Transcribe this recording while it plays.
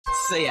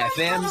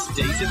CFM's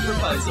Decent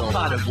Proposal,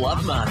 part of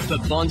Love Month for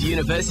Bond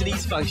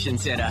University's Function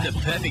Centre, the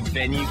perfect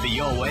venue for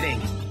your wedding.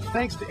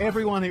 Thanks to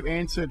everyone who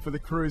answered for the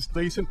crew's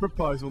Decent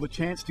Proposal, the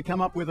chance to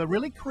come up with a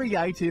really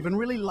creative and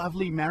really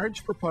lovely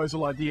marriage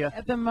proposal idea.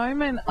 At the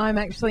moment, I'm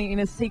actually in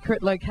a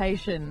secret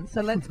location, so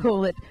let's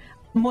call it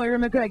Moira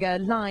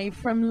McGregor live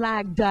from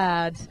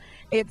Lagdad.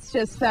 It's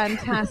just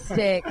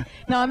fantastic.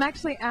 Now, I'm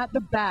actually at the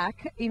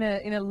back in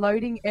a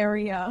loading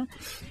area.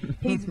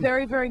 He's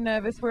very, very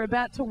nervous. We're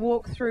about to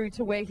walk through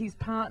to where his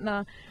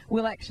partner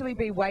will actually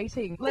be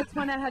waiting. Let's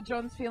find out how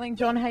John's feeling.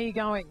 John, how are you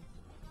going?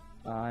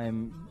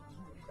 I'm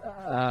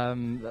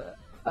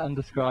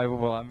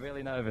undescribable. I'm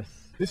really nervous.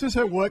 This is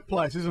her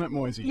workplace, isn't it,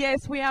 Moisey?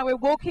 Yes, we are. We're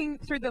walking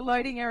through the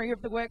loading area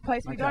of the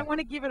workplace. We Okay. don't want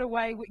to give it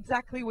away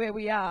exactly where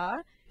we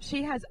are.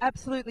 She has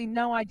absolutely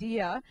no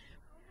idea.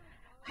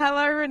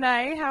 Hello,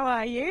 Renee. How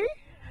are you?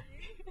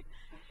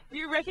 Do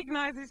you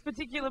recognise this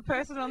particular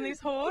person on this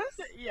horse?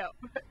 Yep.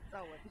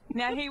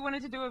 Now, he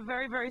wanted to do a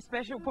very, very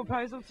special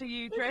proposal to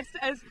you, dressed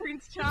as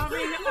Prince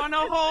Charming on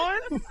a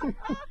horse.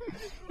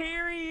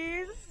 Here he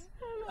is.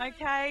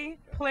 Okay,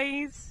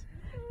 please,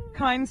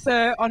 kind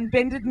sir, on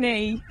bended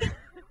knee.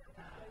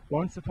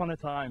 Once upon a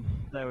time,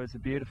 there was a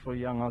beautiful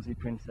young Aussie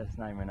princess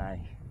named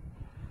Renee.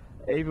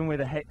 Even with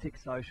a hectic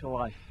social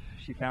life,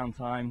 she found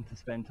time to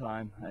spend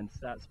time and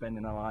start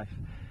spending her life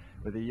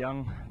with a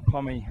young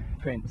pommy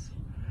prince.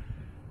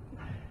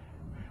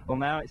 Well,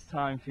 now it's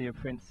time for your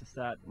prince to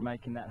start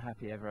making that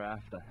happy ever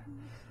after.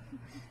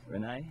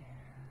 Renee,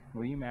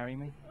 will you marry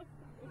me?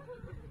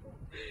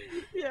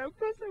 Yeah, of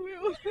course I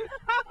will.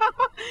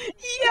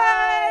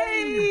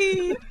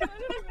 Yay!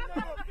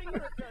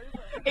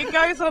 It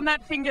goes on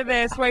that finger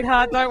there,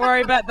 sweetheart. Don't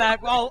worry about that.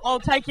 I'll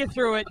take you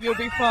through it. You'll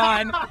be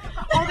fine.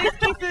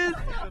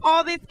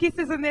 All these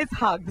kisses and there's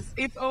hugs.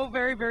 It's all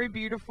very, very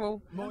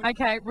beautiful.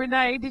 Okay,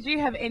 Renee, did you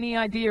have any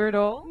idea at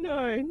all?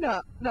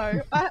 No.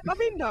 I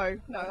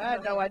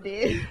had no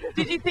idea.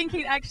 Did you think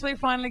he'd actually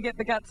finally get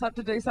the guts up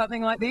to do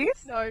something like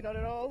this? No, not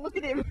at all. Look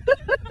at him.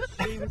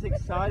 She was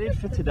excited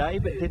for today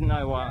but didn't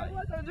know why.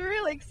 I was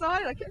really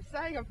excited. I kept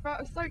saying I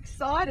was so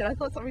excited. I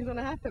thought something was going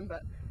to happen,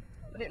 but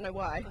I didn't know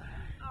why.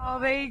 Oh,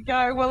 there you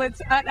go. Well,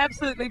 it's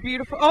absolutely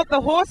beautiful. Oh,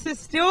 the horse is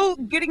still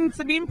getting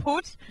some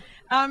input.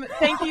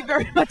 Thank you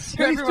very much to He's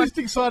everyone. just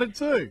excited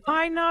too.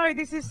 I know,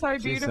 this is so I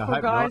beautiful,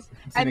 hope guys. not.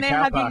 It's in And a they're car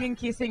hugging park. and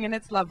kissing, and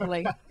it's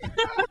lovely.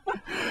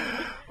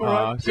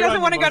 Oh, She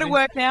doesn't want to go to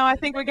work now. I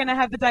think we're going to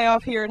have the day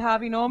off here at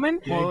Harvey Norman.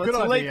 Yeah, Well, good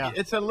idea.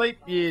 it's a leap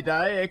year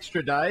day,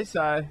 extra day,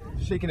 so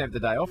she can have the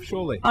day off,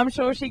 surely. I'm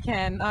sure she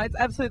can. It's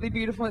absolutely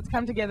beautiful. It's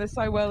come together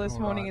so well this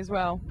morning as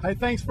well. Hey,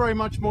 thanks very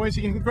much,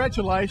 Moisey, and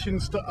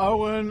congratulations to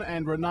Owen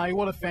and Renee.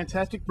 What a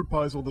fantastic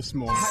proposal this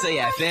morning.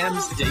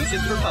 CFM's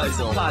Decent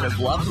Proposal, part of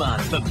Love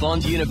Month for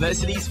Bond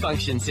University's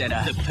Function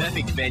Centre, the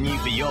perfect venue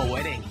for your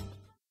wedding.